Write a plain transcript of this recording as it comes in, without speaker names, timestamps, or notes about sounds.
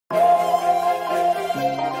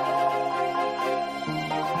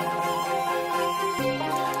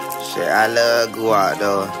shit. I love Guap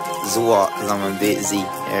though. Zuwalk, cause I'm a big Z. You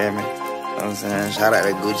hear me? You know what I'm saying? Shout out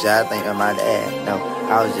to Gucci. I think that's my dad. No,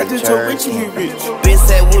 I was just church. Bitch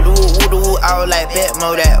said woo woo, I was like bet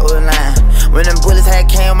mo that was line. When them bullets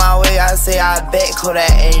had came my way, I say I bet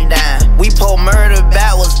Kodak ain't dying. We pulled murder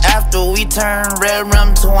backwards after we turned red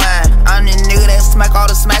rum to wine. I'm the nigga that smack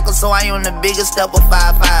all the smackers, so I on the biggest step of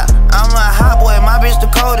 5'5". I'm a hot boy, my bitch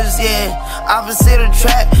the coldest, yeah. Opposite of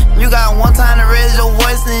trap, you got one time to raise your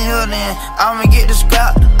voice in here, then I'ma get the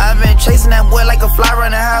scrap. I've been chasing that boy like a fly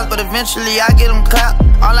around the house, but eventually I get him clapped.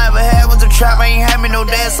 All I ever had was a trap, I ain't had me no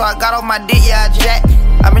dad, so I got off my dick, yeah, I jack.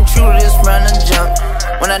 I've been true to this run and jump.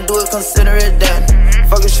 When I do it, consider it done.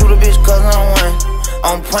 Fucking shoot a bitch cause I'm one.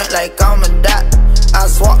 On point like I'm a dot. I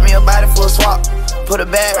swap me a body for a swap. Put a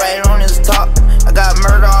bag right on his top. I got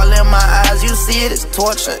murder all in my eyes. You see it, it's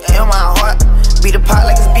torture in my heart. Beat the pot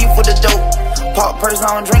like it's beef with the dope. Pop purse,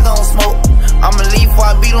 I don't drink, I don't smoke. I'ma leave before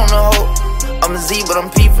I beat on the hoe. I'm a Z, but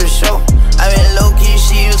I'm P for sure. I been low key,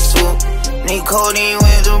 she a swoop. Need codeine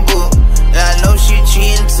with the boot. And I know she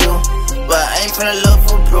cheating too, but I ain't finna look for